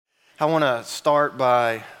I want to start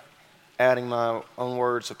by adding my own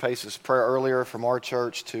words of Pace's prayer earlier from our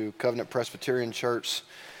church to Covenant Presbyterian Church.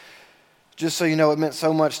 Just so you know, it meant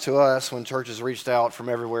so much to us when churches reached out from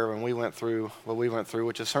everywhere when we went through what we went through,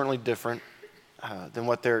 which is certainly different than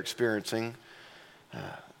what they're experiencing,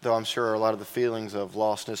 though I'm sure a lot of the feelings of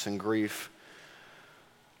lostness and grief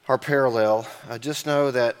are parallel. Just know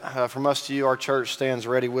that from us to you, our church stands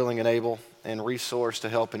ready, willing, and able, and resourced to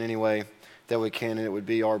help in any way that we can, and it would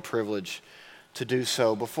be our privilege to do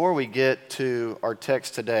so. Before we get to our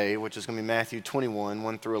text today, which is going to be Matthew 21,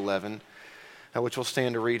 1 through 11, which we'll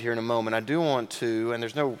stand to read here in a moment, I do want to, and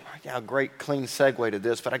there's no great clean segue to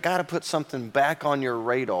this, but I got to put something back on your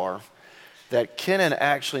radar that Kenan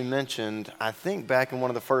actually mentioned, I think back in one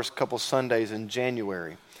of the first couple Sundays in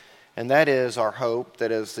January. And that is our hope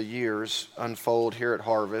that as the years unfold here at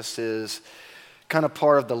Harvest is kind of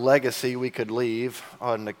part of the legacy we could leave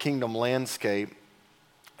on the kingdom landscape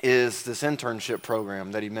is this internship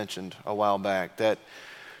program that he mentioned a while back, that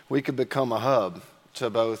we could become a hub to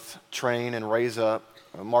both train and raise up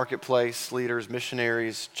marketplace leaders,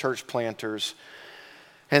 missionaries, church planters,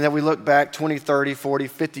 and that we look back 20, 30, 40,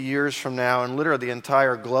 50 years from now and literally the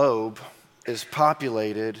entire globe is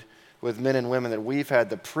populated with men and women that we've had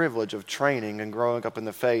the privilege of training and growing up in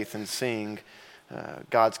the faith and seeing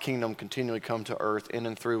God's kingdom continually come to earth in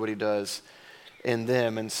and through what he does in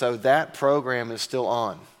them. And so that program is still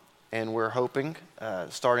on. And we're hoping,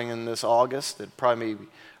 starting in this August, it'd probably be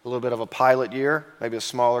a little bit of a pilot year, maybe a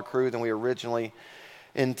smaller crew than we originally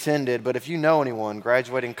intended. But if you know anyone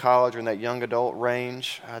graduating college or in that young adult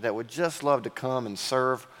range that would just love to come and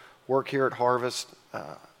serve, work here at Harvest,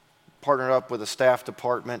 partner up with a staff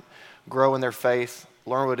department, grow in their faith,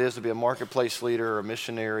 learn what it is to be a marketplace leader, a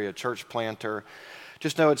missionary, a church planter,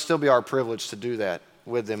 just know it'd still be our privilege to do that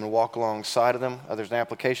with them and walk alongside of them. There's an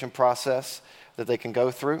application process that they can go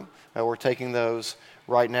through. We're taking those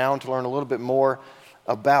right now, and to learn a little bit more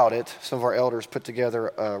about it, some of our elders put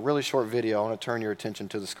together a really short video. I want to turn your attention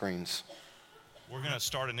to the screens. We're going to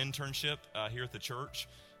start an internship here at the church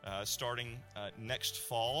starting next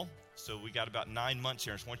fall. So we got about 9 months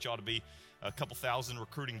here. I just want y'all to be a couple thousand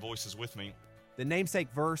recruiting voices with me. The namesake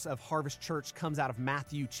verse of Harvest Church comes out of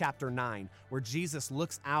Matthew chapter 9, where Jesus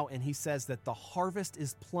looks out and he says that the harvest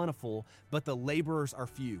is plentiful, but the laborers are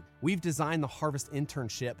few. We've designed the Harvest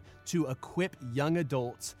internship to equip young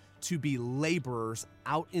adults to be laborers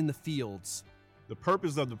out in the fields. The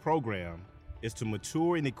purpose of the program is to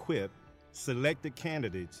mature and equip selected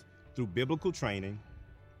candidates through biblical training,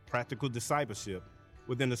 practical discipleship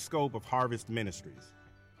within the scope of Harvest Ministries.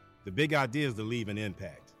 The big idea is to leave an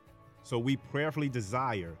impact. So we prayerfully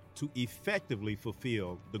desire to effectively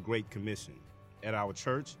fulfill the Great Commission at our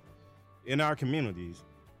church, in our communities,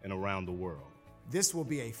 and around the world. This will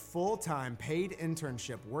be a full-time paid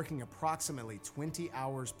internship working approximately 20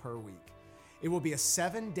 hours per week. It will be a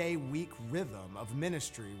 7-day week rhythm of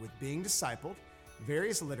ministry with being discipled,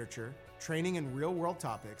 various literature, training in real-world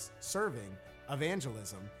topics, serving,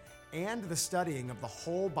 evangelism, and the studying of the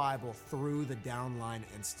whole Bible through the Downline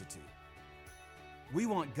Institute. We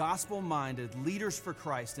want gospel-minded leaders for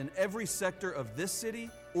Christ in every sector of this city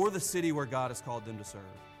or the city where God has called them to serve.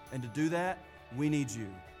 And to do that, we need you.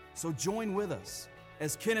 So join with us.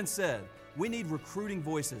 As Kenan said, we need recruiting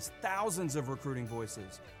voices, thousands of recruiting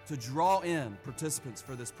voices, to draw in participants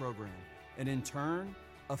for this program and in turn,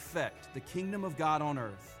 affect the kingdom of God on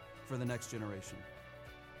earth for the next generation.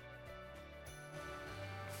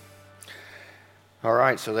 All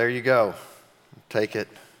right, so there you go. Take it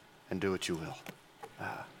and do what you will.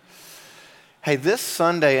 Hey, this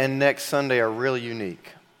Sunday and next Sunday are really unique,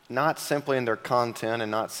 not simply in their content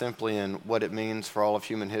and not simply in what it means for all of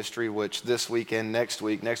human history, which this week and next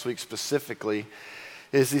week specifically,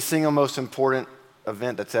 is the single most important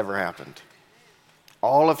event that's ever happened.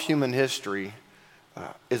 All of human history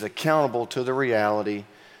is accountable to the reality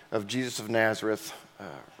of Jesus of Nazareth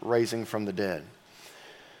raising from the dead.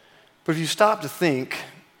 But if you stop to think,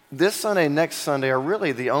 this Sunday and next Sunday are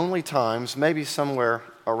really the only times, maybe somewhere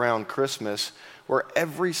around Christmas, where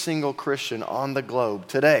every single Christian on the globe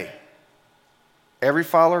today, every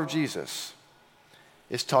follower of Jesus,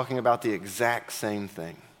 is talking about the exact same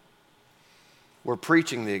thing. We're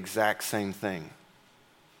preaching the exact same thing.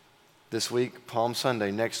 This week, Palm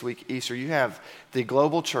Sunday, next week, Easter, you have the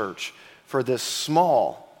global church for this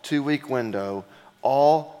small 2-week window,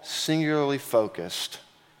 all singularly focused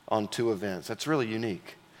on 2 events. That's really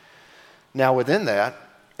unique. Now within that,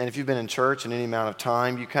 and if you've been in church in any amount of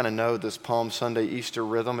time, you kind of know this Palm Sunday, Easter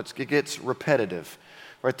rhythm. It gets repetitive,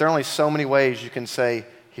 right? There are only so many ways you can say,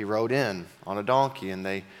 he rode in on a donkey, and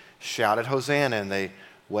they shouted Hosanna, and they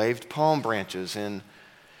waved palm branches. And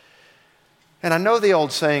And I know the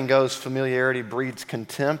old saying goes, familiarity breeds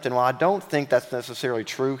contempt. And while I don't think that's necessarily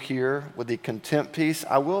true here with the contempt piece,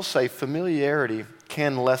 I will say familiarity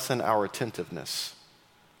can lessen our attentiveness.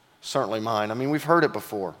 Certainly mine. I mean, we've heard it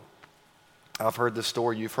before. I've heard this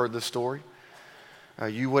story. You've heard this story.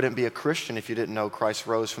 You wouldn't be a Christian if you didn't know Christ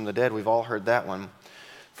rose from the dead. We've all heard that one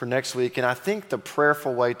for next week. And I think the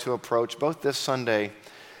prayerful way to approach both this Sunday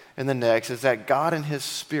and the next is that God and His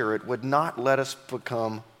Spirit would not let us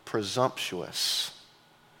become presumptuous.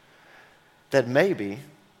 That maybe,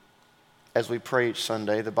 as we pray each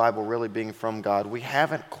Sunday, the Bible really being from God, we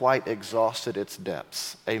haven't quite exhausted its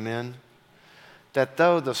depths. Amen? That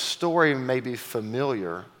though the story may be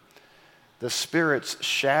familiar, the Spirit's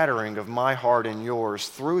shattering of my heart and yours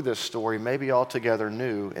through this story may be altogether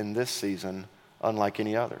new in this season, unlike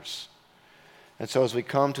any others. And so as we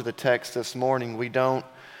come to the text this morning, we don't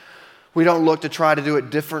look to try to do it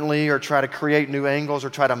differently or try to create new angles or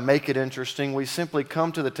try to make it interesting. We simply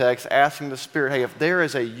come to the text asking the Spirit, hey, if there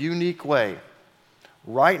is a unique way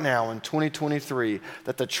right now in 2023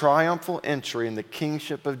 that the triumphal entry in the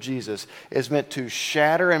kingship of Jesus is meant to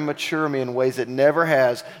shatter and mature me in ways it never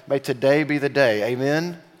has, may today be the day.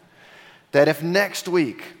 Amen? That if next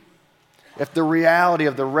week, if the reality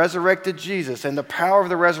of the resurrected Jesus and the power of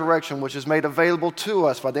the resurrection, which is made available to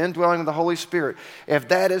us by the indwelling of the Holy Spirit, if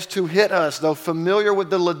that is to hit us, though familiar with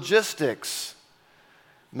the logistics,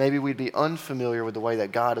 maybe we'd be unfamiliar with the way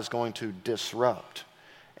that God is going to disrupt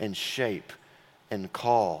and shape and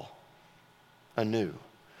call anew.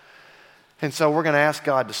 And so we're going to ask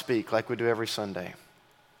God to speak like we do every Sunday.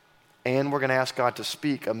 And we're going to ask God to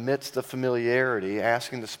speak amidst the familiarity,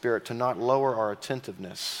 asking the Spirit to not lower our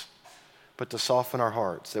attentiveness, but to soften our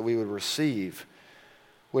hearts, that we would receive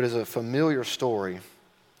what is a familiar story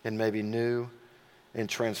in maybe new and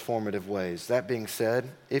transformative ways. That being said,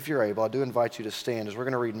 if you're able, I do invite you to stand as we're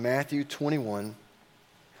going to read Matthew 21,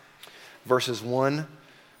 verses 1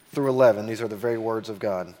 through 11. These are the very words of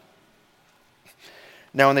God.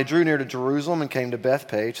 Now when they drew near to Jerusalem and came to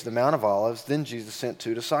Bethpage, the Mount of Olives, then Jesus sent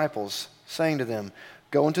 2 disciples, saying to them,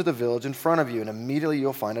 "Go into the village in front of you, and immediately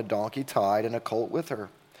you'll find a donkey tied and a colt with her.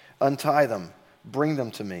 Untie them, bring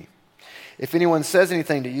them to me. If anyone says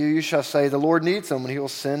anything to you, you shall say, 'The Lord needs them,' and He will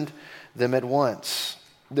send them at once."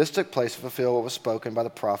 This took place to fulfill what was spoken by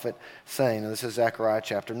the prophet, saying, and this is Zechariah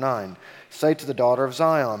chapter 9, "Say to the daughter of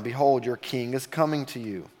Zion, Behold, your king is coming to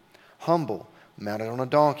you, humble, mounted on a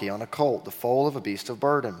donkey, on a colt, the foal of a beast of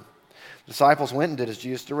burden." The disciples went and did as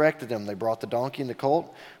Jesus directed them. They brought the donkey and the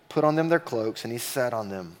colt, put on them their cloaks, and He sat on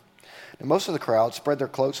them. And most of the crowd spread their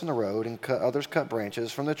cloaks on the road, and others cut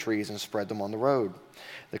branches from the trees and spread them on the road.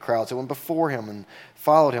 The crowds that went before Him and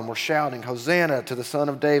followed Him were shouting, "Hosanna to the Son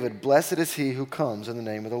of David! Blessed is He who comes in the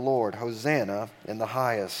name of the Lord! Hosanna in the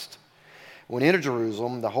highest!" When He entered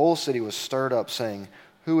Jerusalem, the whole city was stirred up, saying,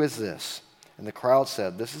 "Who is this?" And the crowd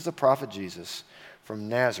said, "This is the prophet Jesus from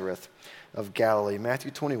Nazareth of Galilee."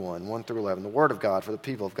 Matthew 21, 1 through 11, the word of God for the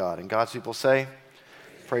people of God. And God's people say,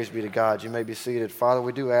 praise be to God. You may be seated. Father,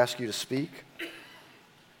 we do ask You to speak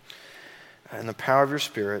in the power of Your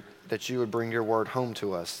Spirit, that You would bring Your word home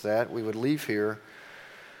to us, that we would leave here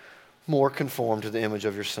more conformed to the image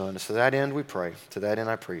of Your Son. To that end we pray. To that end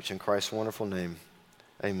I preach. In Christ's wonderful name,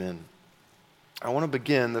 amen. I want to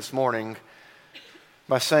begin this morning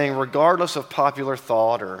by saying, regardless of popular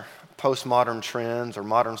thought or postmodern trends or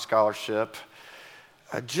modern scholarship,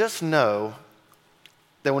 just know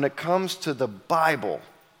that when it comes to the Bible,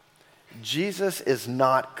 Jesus is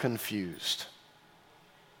not confused.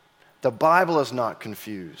 The Bible is not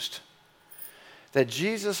confused. That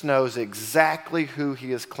Jesus knows exactly who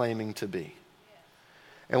He is claiming to be.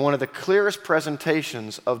 And one of the clearest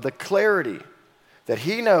presentations of the clarity that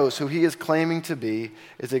He knows who He is claiming to be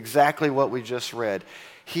is exactly what we just read.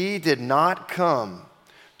 He did not come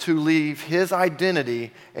to leave His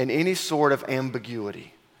identity in any sort of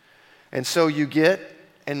ambiguity. And so you get,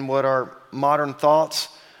 in what are modern thoughts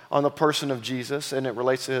on the person of Jesus, and it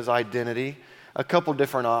relates to His identity, a couple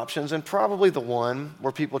different options, and probably the one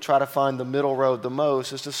where people try to find the middle road the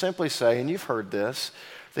most is to simply say, and you've heard this,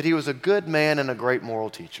 that He was a good man and a great moral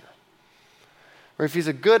teacher. Or if He's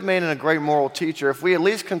a good man and a great moral teacher, if we at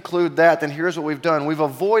least conclude that, then here's what we've done. We've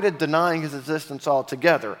avoided denying His existence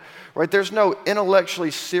altogether. Right? There's no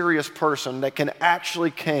intellectually serious person that can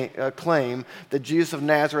actually claim that Jesus of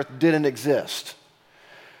Nazareth didn't exist.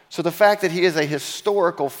 So the fact that He is a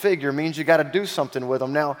historical figure means you got to do something with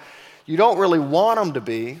Him. Now, you don't really want Him to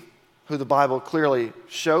be who the Bible clearly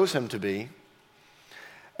shows Him to be.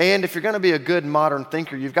 And if you're going to be a good modern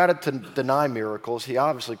thinker, you've got to deny miracles. He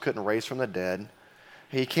obviously couldn't raise from the dead.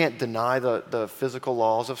 He can't deny the physical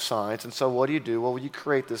laws of science. And so what do? Well, you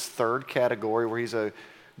create this third category where he's a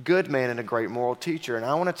good man and a great moral teacher. And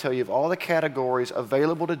I want to tell you, of all the categories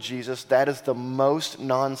available to Jesus, that is the most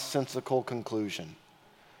nonsensical conclusion.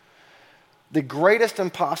 The greatest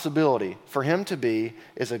impossibility for him to be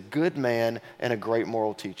is a good man and a great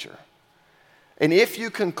moral teacher. And if you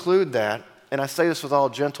conclude that, and I say this with all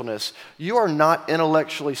gentleness, you are not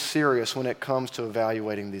intellectually serious when it comes to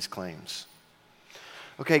evaluating these claims.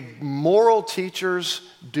 Okay, moral teachers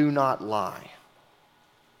do not lie.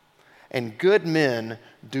 And good men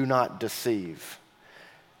do not deceive.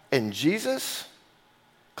 And Jesus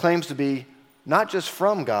claims to be not just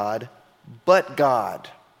from God, but God.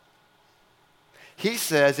 He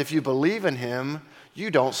says if you believe in him,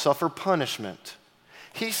 you don't suffer punishment.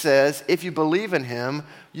 He says if you believe in him,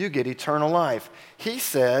 you get eternal life. He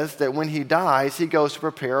says that when he dies, he goes to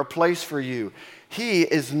prepare a place for you. He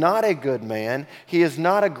is not a good man. He is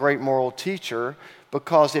not a great moral teacher,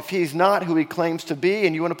 because if he's not who he claims to be,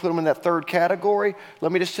 and you want to put him in that third category,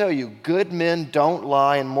 let me just tell you, good men don't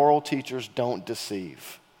lie and moral teachers don't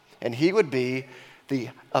deceive. And he would be the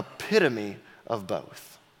epitome of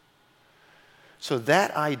both. So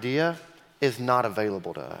that idea is not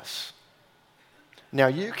available to us. Now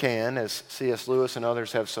you can, as C.S. Lewis and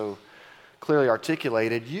others have so clearly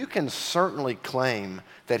articulated, you can certainly claim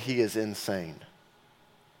that he is insane.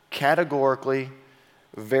 Categorically,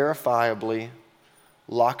 verifiably,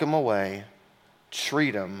 lock him away,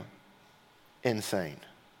 treat him insane.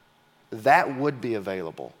 That would be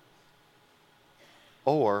available.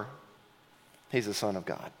 Or he's the Son of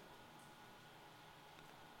God.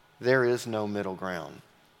 There is no middle ground.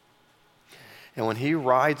 And when he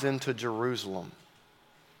rides into Jerusalem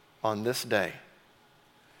on this day,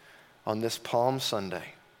 on this Palm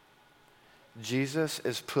Sunday, Jesus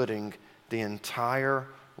is putting the entire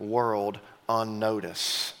world on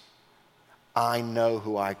notice. I know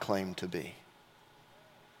who I claim to be.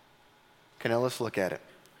 Okay, now let's look at it.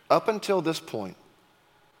 Up until this point,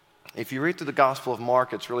 if you read through the Gospel of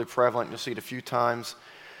Mark, it's really prevalent. You'll see it a few times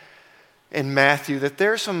in Matthew, that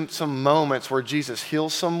there's some moments where Jesus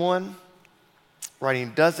heals someone, right? He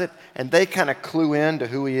does it, and they kind of clue in to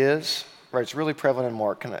who he is, right? It's really prevalent in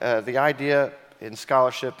Mark. The idea in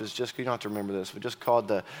scholarship is just, you don't have to remember this, but just called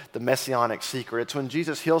the messianic secret. It's when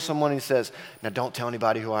Jesus heals someone, he says, now don't tell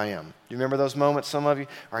anybody who I am. You remember those moments, some of you?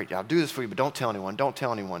 All right, I'll do this for you, but don't tell anyone, don't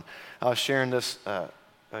tell anyone. I was sharing this,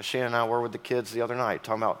 Shannon and I were with the kids the other night,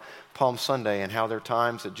 talking about Palm Sunday and how there are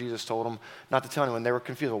times that Jesus told them not to tell anyone. They were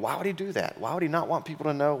confused. Well, why would he do that? Why would he not want people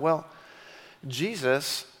to know? Well,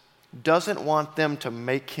 Jesus doesn't want them to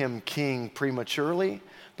make him king prematurely,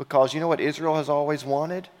 because you know what Israel has always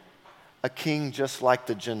wanted? A king just like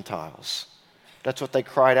the Gentiles. That's what they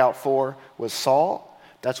cried out for with Saul.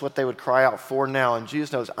 That's what they would cry out for now. And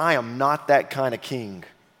Jesus knows, I am not that kind of king.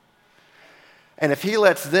 And if he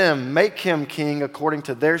lets them make him king according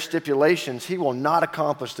to their stipulations, he will not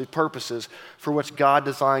accomplish the purposes for which God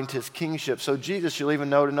designed his kingship. So Jesus, you'll even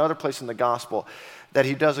note another place in the gospel, that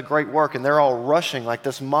he does a great work, and they're all rushing like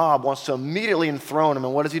this mob wants to immediately enthrone him.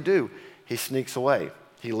 And what does he do? He sneaks away.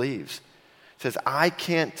 He leaves. Says, I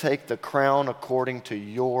can't take the crown according to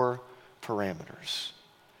your parameters.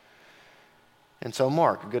 And so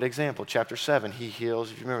Mark, a good example, chapter 7, he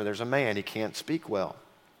heals. If you remember, there's a man, he can't speak well.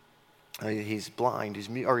 He's blind, he's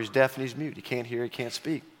mute, or he's deaf and he's mute. He can't hear, he can't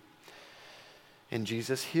speak. And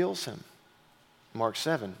Jesus heals him. Mark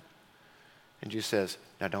 7. And Jesus says,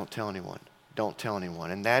 now don't tell anyone. Don't tell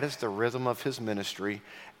anyone. And that is the rhythm of his ministry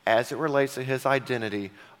as it relates to his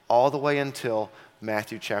identity all the way until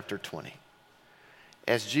Matthew chapter 20.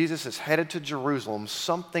 As Jesus is headed to Jerusalem,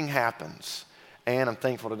 something happens. And I'm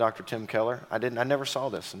thankful to Dr. Tim Keller. I never saw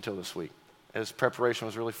this until this week. His preparation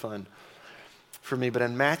was really fun for me. But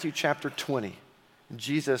in Matthew chapter 20,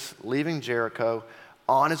 Jesus leaving Jericho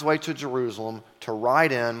on his way to Jerusalem to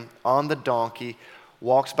ride in on the donkey,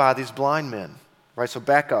 walks by these blind men. Right, so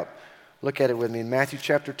back up. Look at it with me in Matthew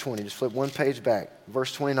chapter 20. Just flip one page back.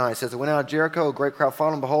 Verse 29 says, "They went out of Jericho, a great crowd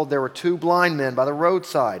followed, and behold, there were two blind men by the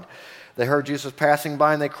roadside. They heard Jesus was passing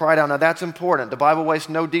by, and they cried out." Now that's important. The Bible wastes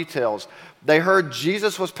no details. They heard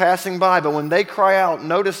Jesus was passing by, but when they cry out,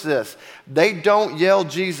 notice this. They don't yell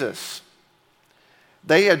Jesus.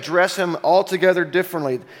 They address him altogether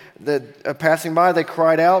differently. Passing by, they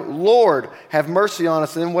cried out, "Lord, have mercy on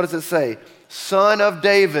us." And then what does it say? "Son of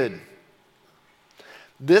David."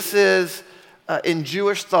 This is, in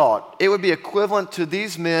Jewish thought, it would be equivalent to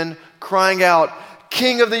these men crying out,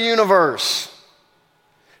 "King of the universe,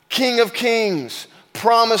 King of kings,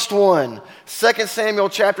 promised one. 2 Samuel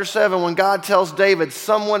chapter 7, when God tells David,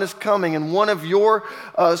 someone is coming and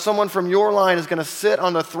someone from your line is going to sit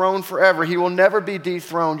on the throne forever. He will never be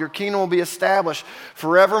dethroned. Your kingdom will be established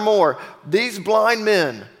forevermore. These blind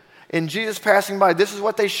men, in Jesus passing by, this is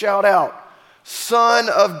what they shout out. Son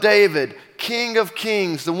of David, King of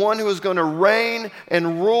kings, the one who is going to reign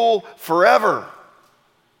and rule forever.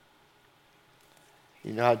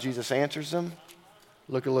 You know how Jesus answers them?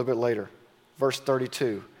 Look a little bit later. Verse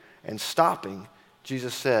 32, and stopping,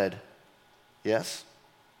 Jesus said, yes?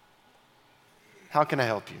 How can I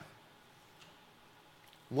help you?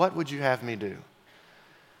 What would you have me do?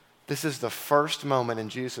 This is the first moment in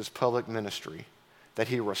Jesus' public ministry that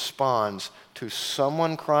he responds to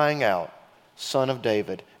someone crying out, Son of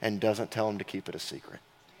David, and doesn't tell him to keep it a secret.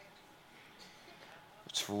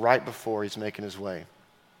 It's right before he's making his way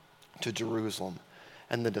to Jerusalem.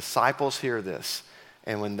 And the disciples hear this.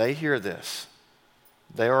 And when they hear this,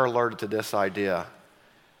 they are alerted to this idea.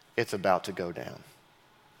 It's about to go down.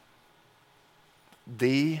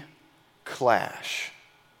 The clash,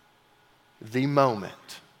 the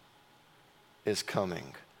moment is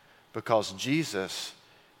coming because Jesus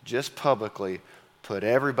just publicly put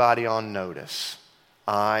everybody on notice.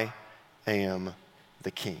 I am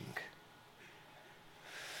the King.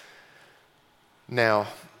 Now,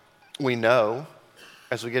 we know,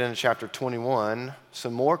 as we get into chapter 21,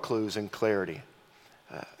 some more clues and clarity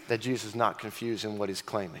that Jesus is not confused in what he's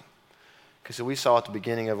claiming. Because we saw at the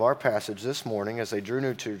beginning of our passage this morning, as they drew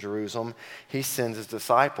near to Jerusalem, he sends his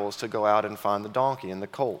disciples to go out and find the donkey and the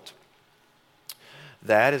colt.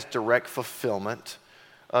 That is direct fulfillment.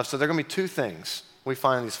 So there are going to be two things we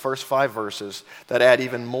find in these first 5 verses that add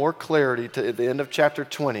even more clarity to the end of chapter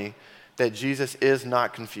 20 that Jesus is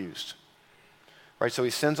not confused. Right, so he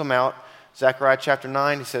sends them out. Zechariah chapter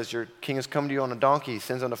 9, he says, your king has come to you on a donkey. He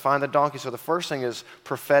sends them to find the donkey. So the first thing is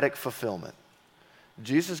prophetic fulfillment.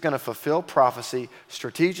 Jesus is going to fulfill prophecy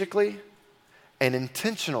strategically and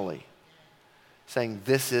intentionally, saying,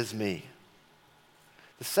 this is me.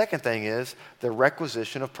 The second thing is the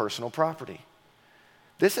requisition of personal property.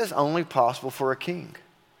 This is only possible for a king.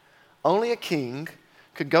 Only a king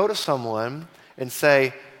could go to someone and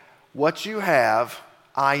say, what you have,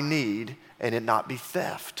 I need, and it not be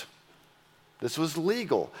theft. This was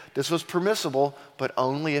legal. This was permissible, but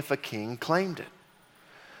only if a king claimed it.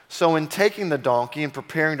 So in taking the donkey and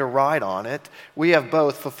preparing to ride on it, we have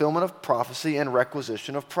both fulfillment of prophecy and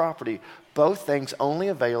requisition of property. Both things only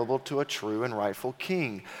available to a true and rightful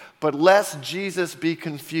king. But lest Jesus be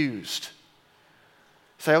confused.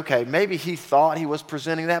 Say, okay, maybe he thought he was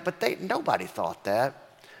presenting that, but nobody thought that.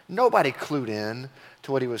 Nobody clued in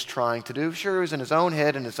to what he was trying to do. Sure, he was in his own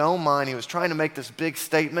head, in his own mind. He was trying to make this big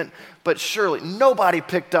statement, but surely nobody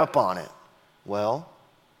picked up on it. Well,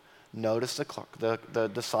 notice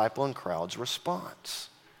the disciple and crowd's response.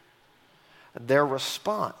 Their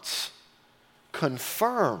response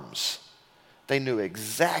confirms they knew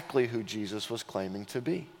exactly who Jesus was claiming to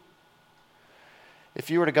be. If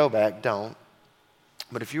you were to go back, don't,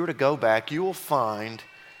 but if you were to go back, you will find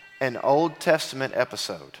an Old Testament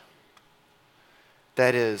episode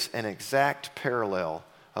that is an exact parallel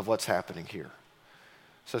of what's happening here.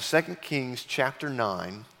 So 2 Kings chapter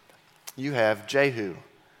 9, you have Jehu.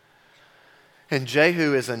 And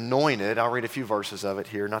Jehu is anointed. I'll read a few verses of it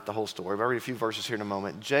here, not the whole story, but I'll read a few verses here in a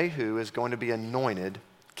moment. Jehu is going to be anointed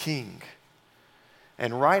king.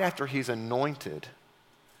 And right after he's anointed,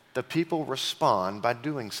 the people respond by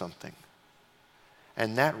doing something.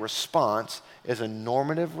 And that response is a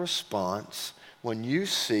normative response when you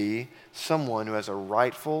see someone who has a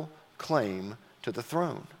rightful claim to the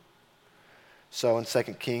throne. So in 2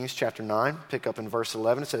 Kings chapter 9, pick up in verse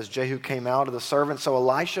 11, it says, Jehu came out of the servant. So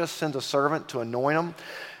Elisha sends a servant to anoint him.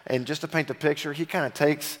 And just to paint the picture, he kind of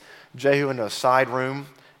takes Jehu into a side room.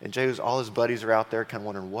 And all his buddies are out there kind of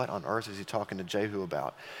wondering, what on earth is he talking to Jehu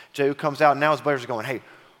about? Jehu comes out, and now his buddies are going, hey,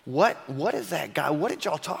 what is that guy? What did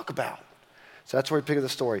y'all talk about? So that's where we pick up the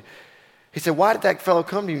story. He said, why did that fellow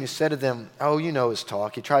come to you? And he said to them, oh, you know his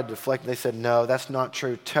talk. He tried to deflect. They said, no, that's not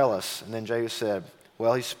true. Tell us. And then Jehu said,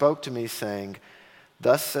 well, he spoke to me saying,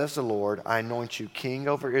 thus says the Lord, I anoint you king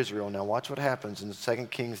over Israel. Now watch what happens in 2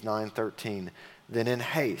 Kings 9:13. Then in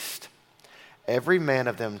haste, every man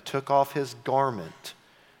of them took off his garment,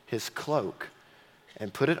 his cloak,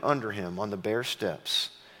 and put it under him on the bare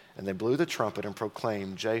steps. And they blew the trumpet and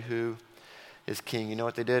proclaimed, Jehu is king. You know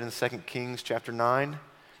what they did in 2 Kings chapter 9?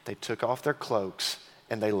 They took off their cloaks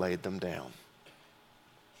and they laid them down.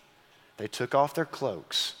 They took off their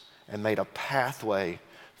cloaks and made a pathway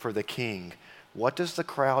for the king. What does the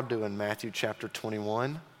crowd do in Matthew chapter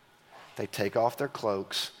 21? They take off their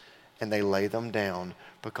cloaks and they lay them down,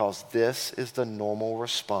 because this is the normal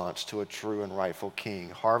response to a true and rightful king.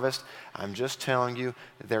 Harvest, I'm just telling you,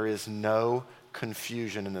 there is no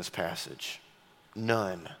confusion in this passage.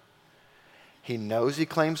 None. He knows he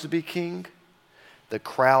claims to be king. The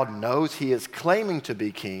crowd knows he is claiming to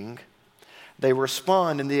be king. They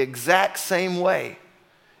respond in the exact same way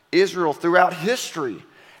Israel throughout history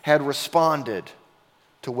had responded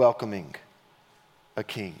to welcoming a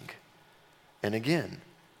king. And again,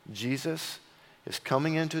 Jesus is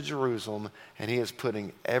coming into Jerusalem, and he is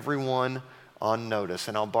putting everyone on notice.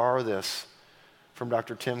 And I'll borrow this from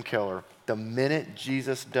Dr. Tim Keller. The minute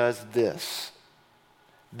Jesus does this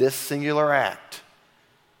singular act,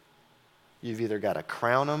 you've either got to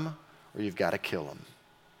crown him or you've got to kill him.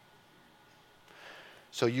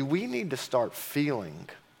 So we need to start feeling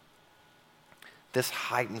this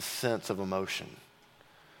heightened sense of emotion.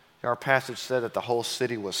 Our passage said that the whole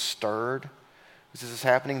city was stirred. This is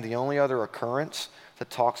happening. The only other occurrence that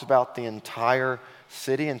talks about the entire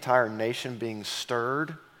city, entire nation being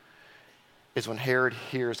stirred is when Herod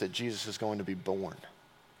hears that Jesus is going to be born.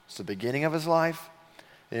 It's the beginning of his life,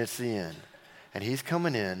 and it's the end. And he's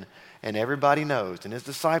coming in, and everybody knows, and his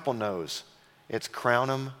disciple knows, it's crown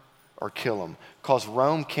him or kill him. Because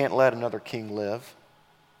Rome can't let another king live.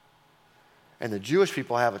 And the Jewish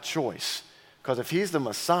people have a choice. Because if he's the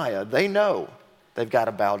Messiah, they know they've got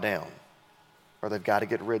to bow down, or they've got to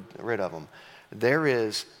get rid of him. There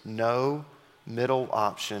is no middle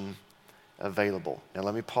option available. Now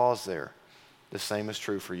let me pause there. The same is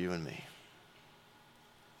true for you and me.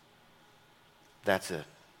 That's it.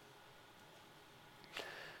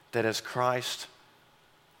 That as Christ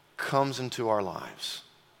comes into our lives,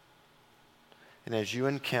 and as you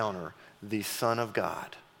encounter the Son of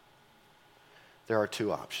God, there are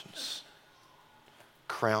two options.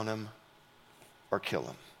 Crown him or kill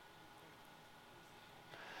him.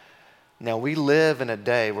 Now, we live in a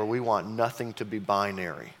day where we want nothing to be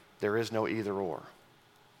binary. There is no either or.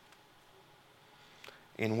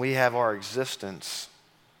 And we have our existence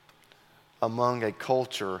among a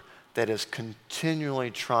culture that is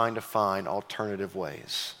continually trying to find alternative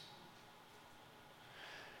ways.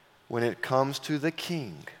 When it comes to the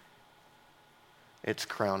king, it's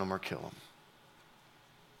crown him or kill him.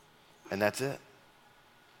 And that's it.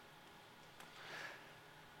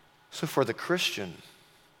 So for the Christian,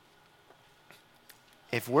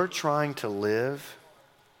 if we're trying to live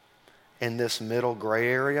in this middle gray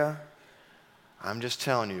area, I'm just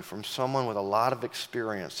telling you, from someone with a lot of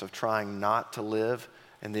experience of trying not to live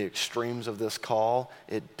in the extremes of this call,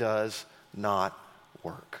 it does not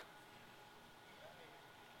work.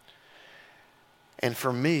 And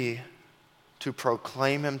for me to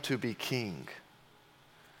proclaim him to be king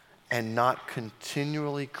and not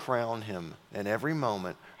continually crown him in every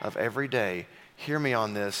moment of every day, hear me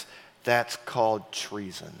on this, that's called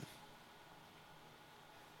treason.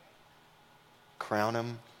 Crown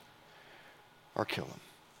him or kill him.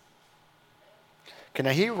 Okay,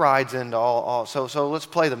 now he rides into all so let's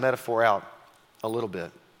play the metaphor out a little bit.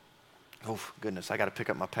 Oh, goodness, I got to pick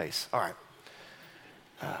up my pace. All right.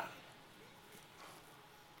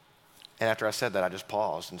 And after I said that, I just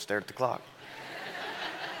paused and stared at the clock.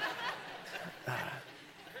 All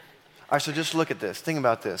right, so just look at this. Think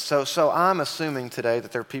about this. So I'm assuming today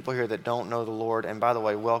that there are people here that don't know the Lord. And by the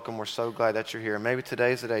way, welcome. We're so glad that you're here. And maybe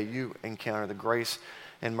today's the day you encounter the grace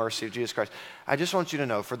and mercy of Jesus Christ. I just want you to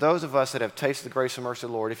know, for those of us that have tasted the grace and mercy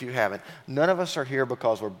of the Lord, if you haven't, none of us are here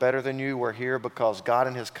because we're better than you. We're here because God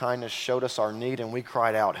in his kindness showed us our need and we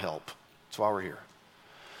cried out help. That's why we're here.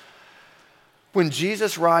 When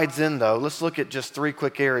Jesus rides in, though, let's look at just three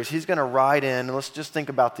quick areas. He's going to ride in, and let's just think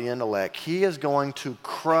about the intellect. He is going to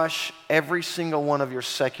crush every single one of your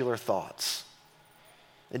secular thoughts.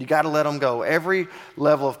 And you got to let them go. Every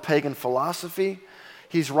level of pagan philosophy,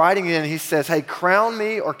 he's riding in, and he says, hey, crown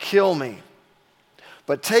me or kill me,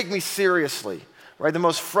 but take me seriously. Right? The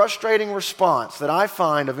most frustrating response that I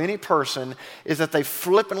find of any person is that they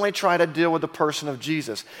flippantly try to deal with the person of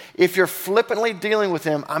Jesus. If you're flippantly dealing with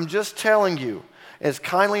him, I'm just telling you, as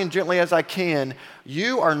kindly and gently as I can,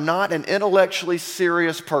 you are not an intellectually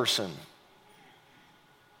serious person.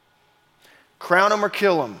 Crown him or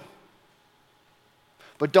kill him.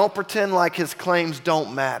 But don't pretend like his claims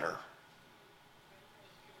don't matter.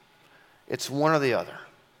 It's one or the other.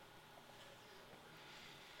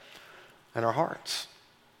 And our hearts,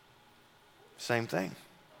 same thing.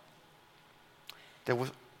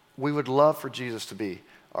 We would love for Jesus to be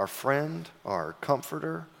our friend, our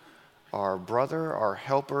comforter, our brother, our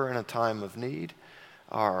helper in a time of need,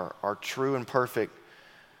 our true and perfect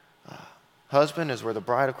husband, as we're the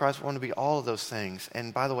bride of Christ. We want to be all of those things.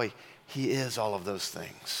 And by the way, he is all of those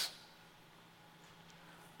things.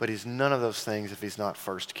 but he's none of those things if he's not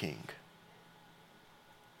first king.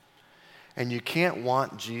 And you can't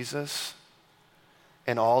want Jesus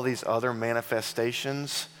and all these other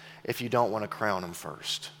manifestations if you don't want to crown him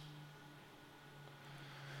first.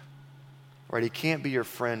 Right? He can't be your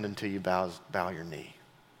friend until you bow your knee.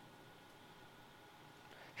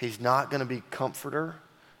 He's not going to be comforter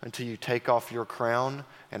until you take off your crown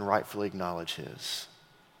and rightfully acknowledge his.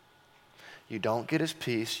 You don't get his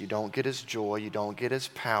peace, you don't get his joy, you don't get his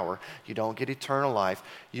power, you don't get eternal life.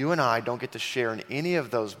 You and I don't get to share in any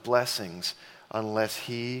of those blessings unless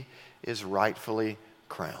he is rightfully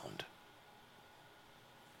crowned.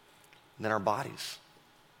 And then our bodies.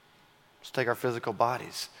 Let's take our physical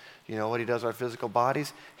bodies. You know what he does with our physical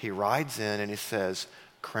bodies? He rides in and he says,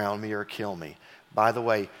 crown me or kill me. By the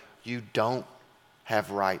way, you don't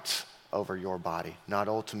have rights over your body. Not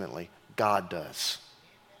ultimately. God does.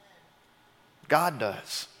 God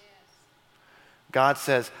does. God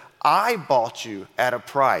says, I bought you at a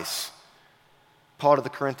price. Paul to the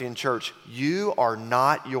Corinthian church, you are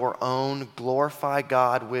not your own. Glorify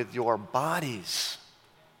God with your bodies.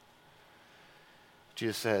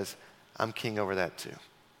 Jesus says, I'm king over that too.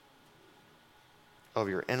 Over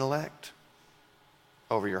your intellect,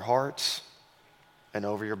 over your hearts, and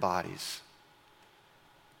over your bodies.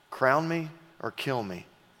 Crown me or kill me.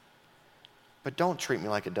 But don't treat me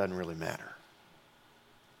like it doesn't really matter.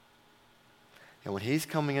 And when he's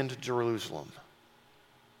coming into Jerusalem,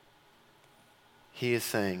 he is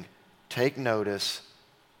saying, take notice,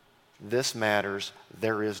 this matters,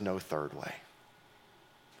 there is no third way.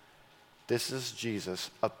 This is Jesus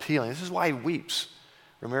appealing. This is why he weeps.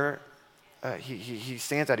 Remember, he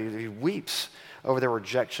stands out, he weeps over their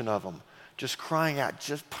rejection of him, just crying out,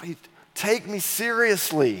 just please, take me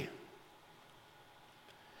seriously.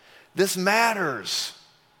 This matters.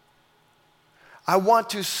 I want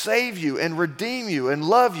to save you and redeem you and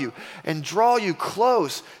love you and draw you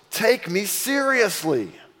close. Take me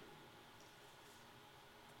seriously.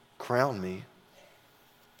 Crown me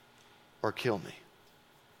or kill me.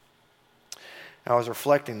 I was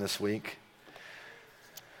reflecting this week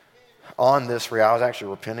on this reality. I was actually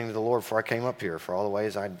repenting to the Lord before I came up here for all the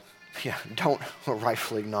ways I don't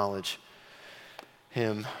rightfully acknowledge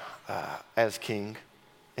him as king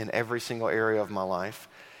in every single area of my life.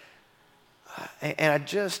 And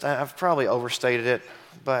I've probably overstated it,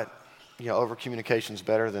 but over communication is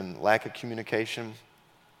better than lack of communication.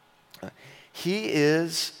 He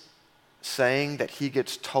is saying that he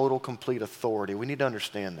gets total, complete authority. We need to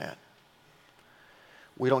understand that.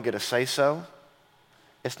 We don't get a say-so.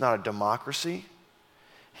 It's not a democracy.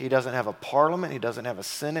 He doesn't have a parliament. He doesn't have a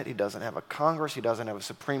Senate. He doesn't have a Congress. He doesn't have a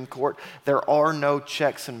Supreme Court. There are no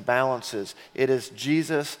checks and balances. It is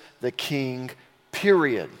Jesus the King,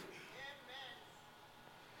 period.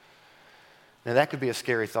 Now that could be a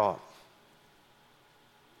scary thought.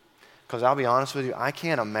 Because I'll be honest with you, I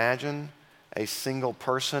can't imagine a single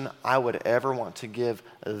person I would ever want to give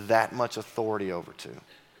that much authority over to.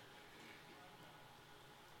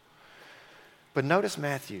 But notice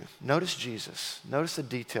Matthew, notice Jesus, notice the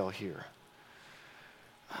detail here.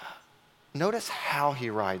 Notice how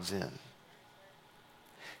he rides in.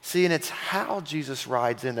 See, and it's how Jesus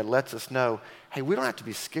rides in that lets us know, hey, we don't have to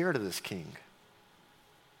be scared of this king.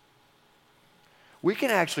 We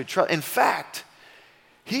can actually trust. In fact,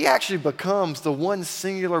 he actually becomes the one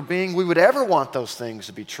singular being we would ever want those things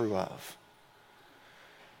to be true of.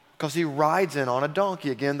 Because he rides in on a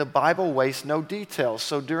donkey. Again, the Bible wastes no details.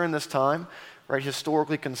 So during this time, right,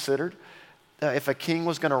 historically considered, if a king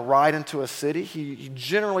was going to ride into a city, he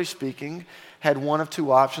generally speaking had one of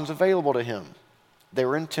two options available to him. They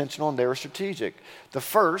were intentional and they were strategic. The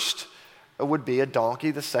first would be a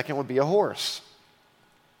donkey. The second would be a horse.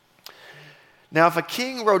 Now, if a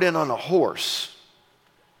king rode in on a horse,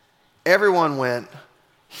 everyone went,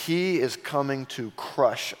 he is coming to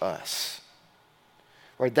crush us.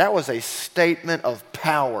 Right? That was a statement of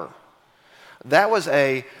power. That was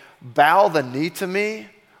a bow the knee to me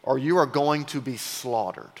or you are going to be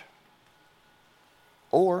slaughtered.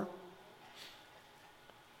 Or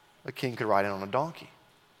a king could ride in on a donkey.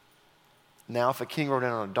 Now, if a king rode in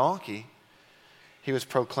on a donkey, he was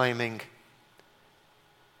proclaiming,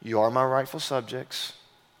 you are my rightful subjects.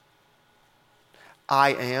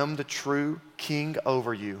 I am the true king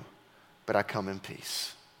over you, but I come in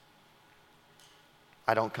peace.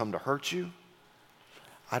 I don't come to hurt you.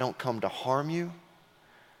 I don't come to harm you.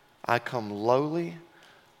 I come lowly,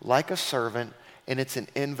 like a servant, and it's an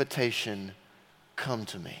invitation, come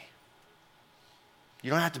to me. You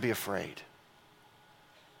don't have to be afraid.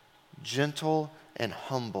 Gentle and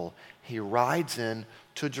humble, he rides in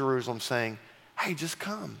to Jerusalem saying, hey, just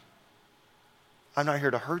come. I'm not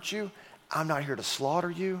here to hurt you. I'm not here to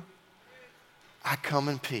slaughter you. I come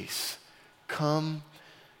in peace. Come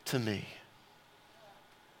to me.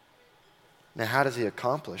 Now, how does he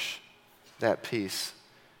accomplish that peace?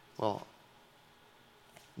 Well,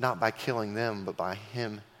 not by killing them, but by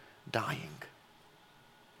him dying.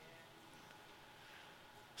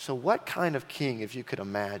 So what kind of king, if you could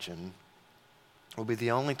imagine, will be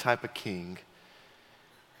the only type of king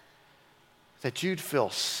that you'd feel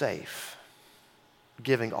safe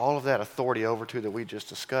giving all of that authority over to that we just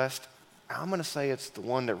discussed? I'm going to say it's the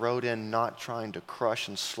one that rode in not trying to crush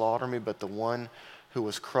and slaughter me, but the one who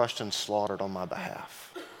was crushed and slaughtered on my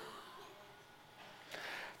behalf.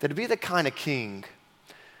 That to be the kind of king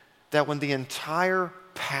that when the entire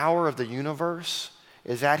power of the universe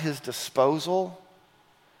is at his disposal,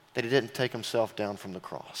 that he didn't take himself down from the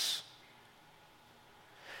cross.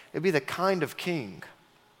 It'd be the kind of king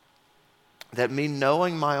that me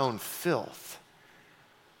knowing my own filth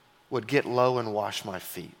would get low and wash my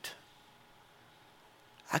feet.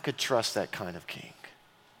 I could trust that kind of king.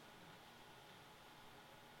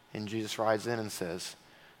 And Jesus rides in and says,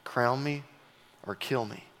 crown me or kill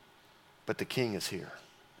me, but the king is here.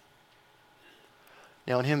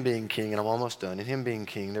 Now, in him being king, and I'm almost done, in him being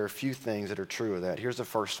king, there are a few things that are true of that. Here's the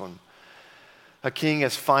first one. A king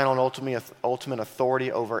has final and ultimate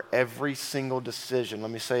authority over every single decision. Let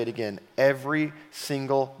me say it again. Every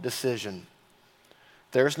single decision.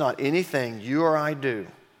 There's not anything you or I do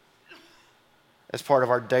as part of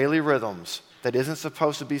our daily rhythms that isn't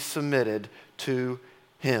supposed to be submitted to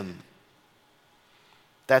him.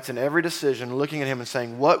 That's in every decision, looking at him and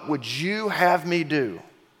saying, what would you have me do?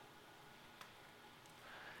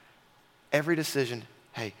 Every decision,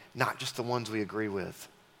 hey, not just the ones we agree with.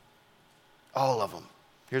 All of them.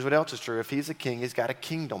 Here's what else is true. If he's a king, he's got a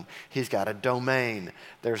kingdom. He's got a domain.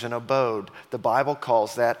 There's an abode. The Bible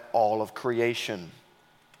calls that all of creation.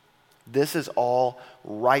 This is all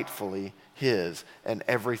rightfully his and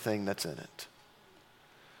everything that's in it.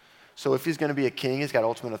 So if he's going to be a king, he's got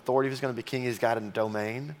ultimate authority. If he's going to be king, he's got a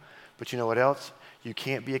domain. But you know what else? You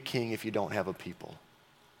can't be a king if you don't have a people.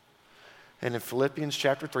 And in Philippians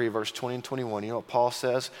chapter 3, verse 20 and 21, you know what Paul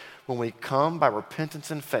says? When we come by repentance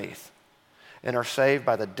and faith and are saved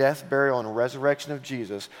by the death, burial, and resurrection of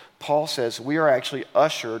Jesus, Paul says we are actually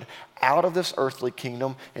ushered out of this earthly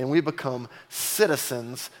kingdom and we become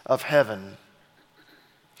citizens of heaven.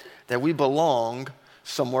 That we belong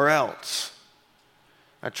somewhere else.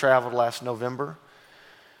 I traveled last November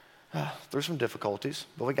through some difficulties,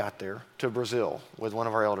 but we got there to Brazil with one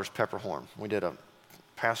of our elders, Pepperhorn. We did a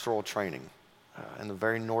pastoral training in the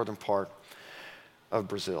very northern part of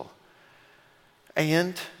Brazil.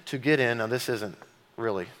 And to get in, now this isn't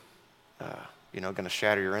really, going to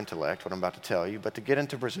shatter your intellect, what I'm about to tell you, but to get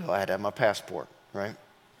into Brazil, I had to have my passport, right?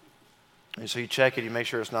 And so you check it, you make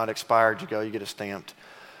sure it's not expired, you go, you get it stamped.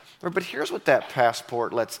 But here's what that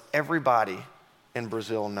passport lets everybody in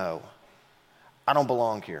Brazil know. I don't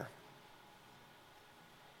belong here.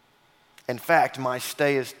 In fact, my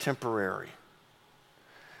stay is temporary.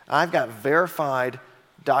 I've got verified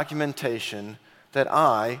documentation that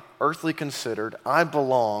I, earthly considered, I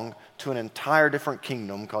belong to an entire different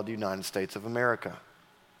kingdom called the United States of America.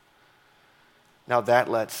 Now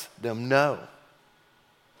that lets them know.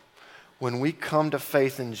 When we come to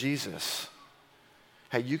faith in Jesus,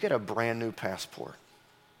 hey, you get a brand new passport.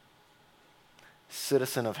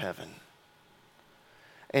 Citizen of heaven.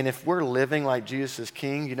 And if we're living like Jesus is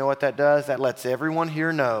king, you know what that does? That lets everyone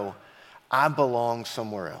here know I belong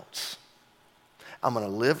somewhere else. I'm going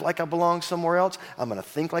to live like I belong somewhere else. I'm going to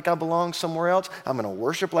think like I belong somewhere else. I'm going to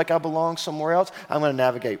worship like I belong somewhere else. I'm going to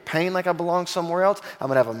navigate pain like I belong somewhere else. I'm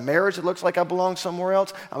going to have a marriage that looks like I belong somewhere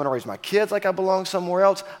else. I'm going to raise my kids like I belong somewhere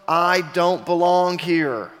else. I don't belong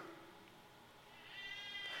here.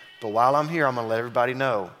 But while I'm here, I'm going to let everybody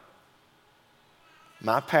know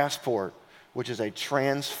my passport, which is a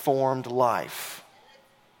transformed life,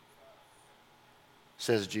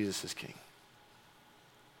 says Jesus is king.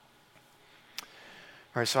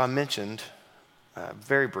 All right, so I mentioned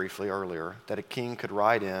very briefly earlier that a king could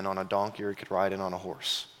ride in on a donkey or he could ride in on a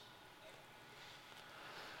horse.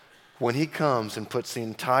 When he comes and puts the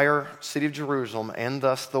entire city of Jerusalem and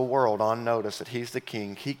thus the world on notice that he's the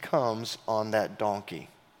king, he comes on that donkey.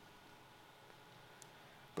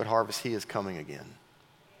 But harvest, he is coming again.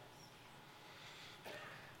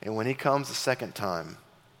 And when he comes the second time,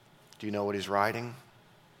 do you know what he's riding?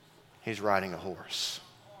 He's riding a horse.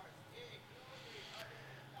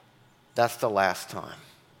 That's the last time.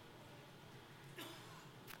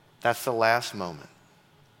 That's the last moment.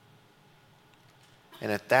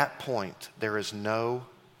 And at that point, there is no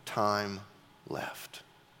time left.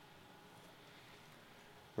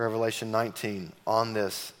 Revelation 19, on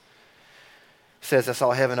this, says, I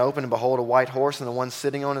saw heaven open, and behold, a white horse, and the one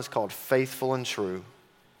sitting on it is called Faithful and True.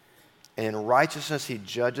 And in righteousness he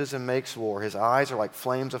judges and makes war. His eyes are like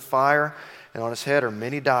flames of fire, and on his head are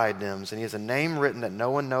many diadems. And he has a name written that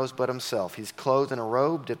no one knows but himself. He's clothed in a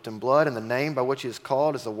robe dipped in blood, and the name by which he is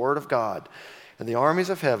called is the Word of God. And the armies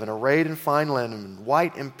of heaven, arrayed in fine linen,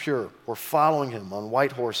 white and pure, were following him on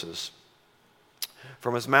white horses.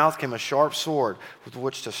 From his mouth came a sharp sword with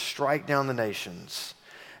which to strike down the nations.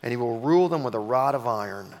 And he will rule them with a rod of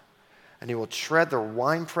iron. And he will tread the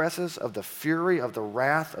winepresses of the fury of the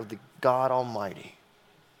wrath of the God Almighty.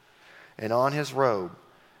 And on his robe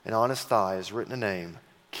and on his thigh is written a name,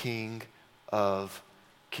 King of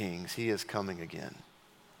Kings. He is coming again.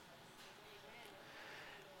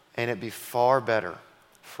 And it'd be far better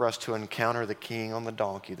for us to encounter the king on the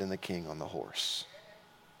donkey than the king on the horse.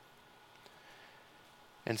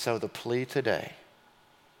 And so the plea today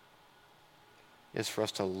is for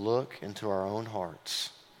us to look into our own hearts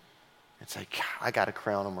and say, I got to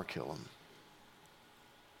crown him or kill him.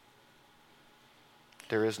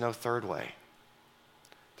 There is no third way.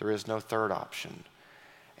 There is no third option.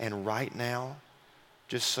 And right now,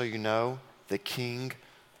 just so you know, the king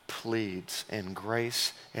pleads in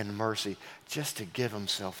grace and mercy just to give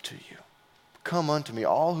himself to you. Come unto me,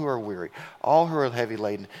 all who are weary, all who are heavy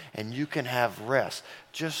laden, and you can have rest.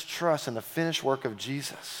 Just trust in the finished work of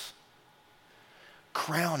Jesus.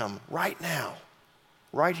 Crown him right now,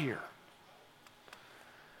 right here.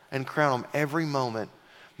 And crown him every moment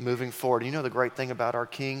moving forward. You know the great thing about our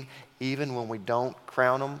King? Even when we don't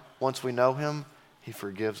crown him, once we know him, he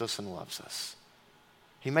forgives us and loves us.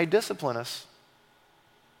 He may discipline us,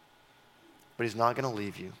 but he's not going to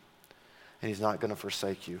leave you, and he's not going to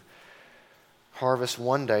forsake you. Harvest,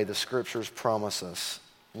 one day, the scriptures promise us,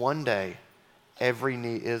 one day, every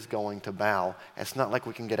knee is going to bow. It's not like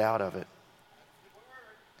we can get out of it.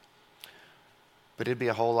 But it'd be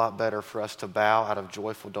a whole lot better for us to bow out of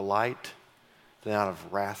joyful delight than out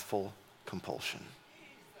of wrathful compulsion.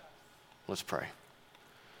 Let's pray.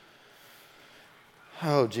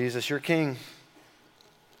 Oh, Jesus, you're King.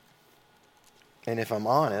 And if I'm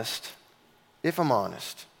honest, there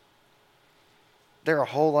are a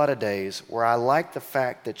whole lot of days where I like the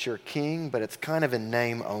fact that you're King, but it's kind of in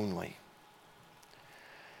name only.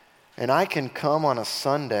 And I can come on a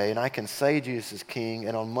Sunday and I can say Jesus is King,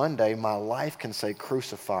 and on Monday my life can say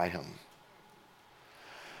crucify him.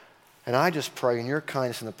 And I just pray in your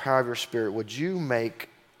kindness and the power of your Spirit, would you make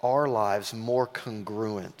our lives more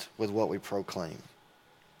congruent with what we proclaim?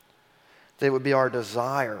 That it would be our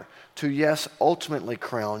desire to, yes, ultimately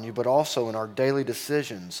crown you, but also in our daily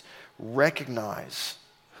decisions, recognize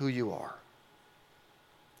who you are.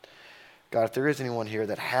 God, if there is anyone here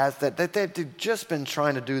that has that they've just been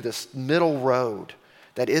trying to do this middle road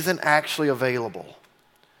that isn't actually available,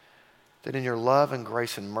 that in your love and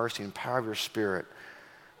grace and mercy and power of your Spirit,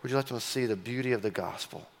 would you let them see the beauty of the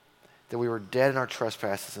gospel, that we were dead in our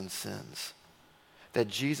trespasses and sins, that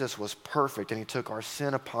Jesus was perfect and he took our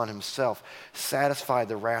sin upon himself, satisfied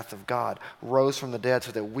the wrath of God, rose from the dead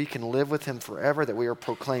so that we can live with him forever, that we are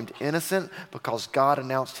proclaimed innocent because God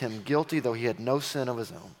announced him guilty though he had no sin of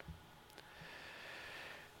his own.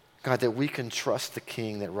 God, that we can trust the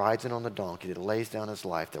King that rides in on the donkey, that lays down his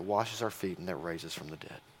life, that washes our feet, and that raises from the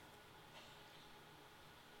dead.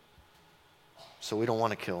 So we don't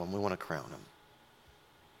want to kill him. We want to crown him.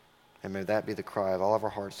 And may that be the cry of all of our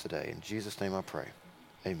hearts today. In Jesus' name I pray.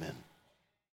 Amen.